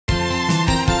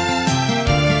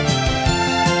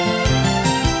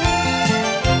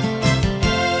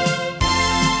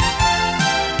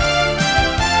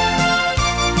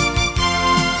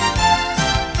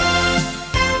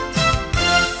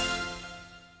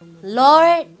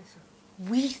Lord,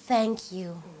 we thank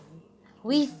you.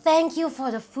 We thank you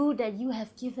for the food that you have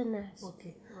given us.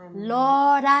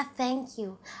 Lord, I thank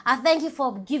you. I thank you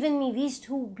for giving me these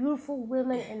two beautiful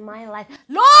women in my life.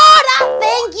 Lord, I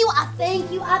thank you. I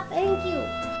thank you. I thank you.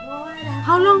 Lord,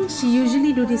 How long she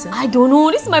usually do this? I don't know.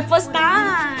 This is my first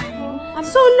time.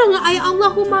 So long. Ay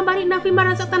Allahumma barik nafi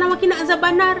marasak tanah wakina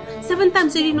azabanar. 7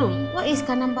 times already know. What is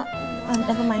kanamba?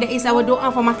 Never mind. That is our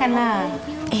doa for makan lah.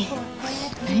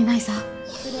 Very nice, huh?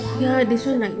 Yeah, this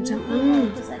one like macam.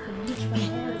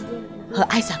 Her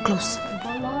eyes are closed.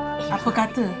 Apa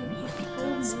kata?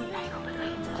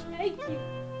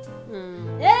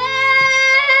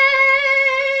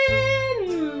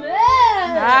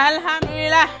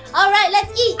 Alhamdulillah. Alright,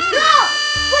 let's eat. No!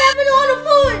 What happened to all the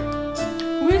food?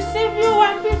 We save you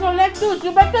one piece of lettuce.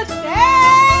 You better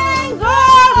thank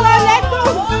God for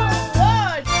lettuce.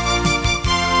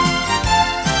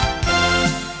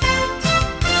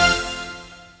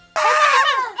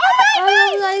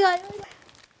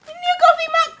 New coffee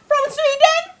mug from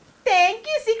Sweden. Thank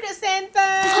you, Secret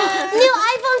Santa. New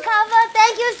iPhone cover.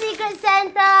 Thank you, Secret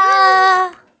Santa.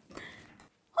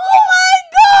 Oh my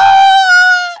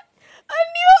God! A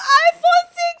new iPhone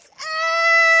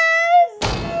 6s.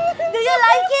 Do you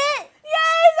like it?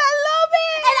 Yes, I love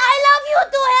it. And I love you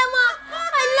too, Hema.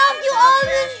 I love you all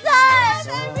this time.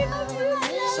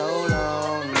 So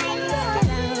long,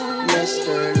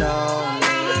 Mr. Long.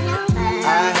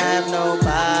 I have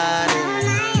nobody.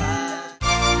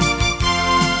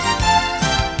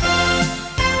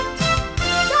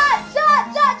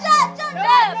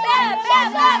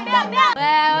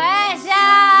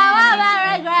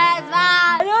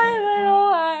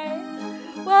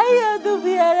 Why you have to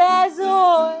be an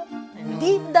asshole?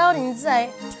 Deep down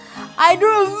inside, I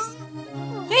don't.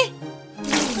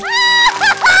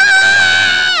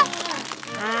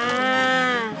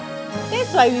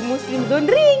 That's why we Muslims don't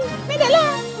drink. Beda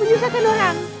lah, menyusahkan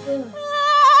orang.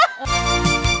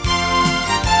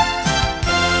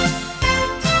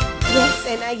 Yes,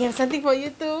 and I have something for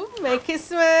you too. Merry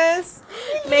Christmas.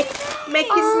 Merry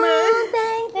Christmas. Oh,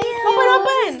 thank you. Open.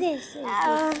 What is this?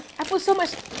 I put so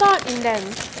much thought in them.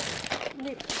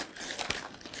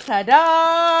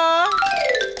 Ta-da!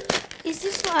 Is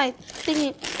this what I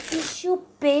think? Tissue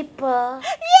paper.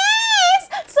 Yes!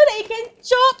 So that you can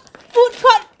chop food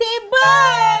court table.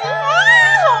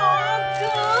 Oh,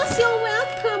 girls, you're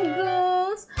welcome,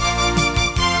 girls.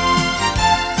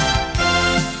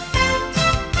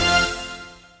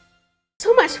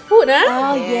 So much food,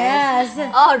 huh? Oh, yes.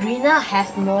 Oh, Rina,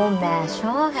 have more mash.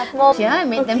 Oh, have more. Yeah, I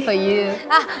made them for you.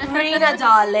 Rina,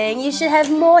 darling, you should have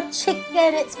more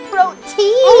chicken. It's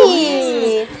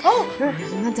protein.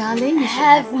 Rina, darling, you should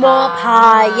Have more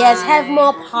pie. Yes, have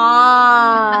more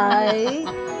pie.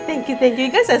 Thank you.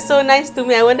 You guys are so nice to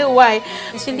me. I wonder why.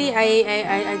 Actually,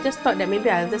 I just thought that maybe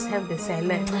I'll just have the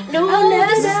salad. No,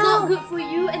 this is not good for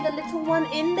you and the little one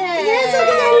in there. Yes,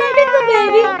 okay, I love it, the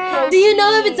baby. Do you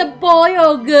know if it's a boy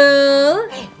or girl?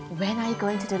 When are you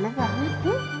going to deliver?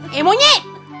 Monyet!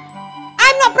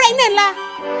 I'm not pregnant lah.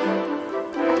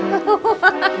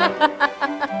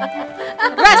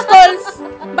 Rascals!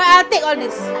 But I'll take all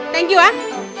this. Thank you, ah.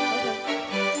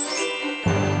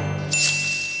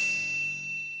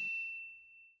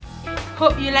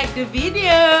 Hope you like the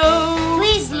video.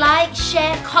 Please like,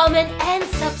 share, comment, and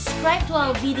subscribe to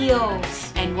our videos.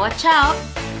 And watch out,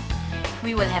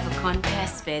 we will have a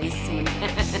contest very soon.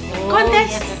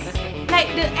 Contest? Like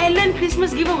the Ellen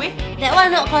Christmas giveaway? That one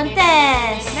not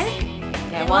contest.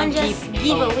 That one just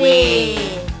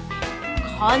giveaway.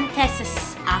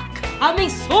 Contests are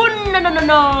coming soon.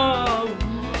 No.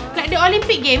 Like the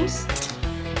Olympic Games?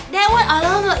 That one,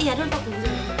 alamak. Yeah, don't talk to me.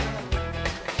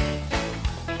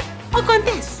 Or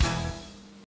contest?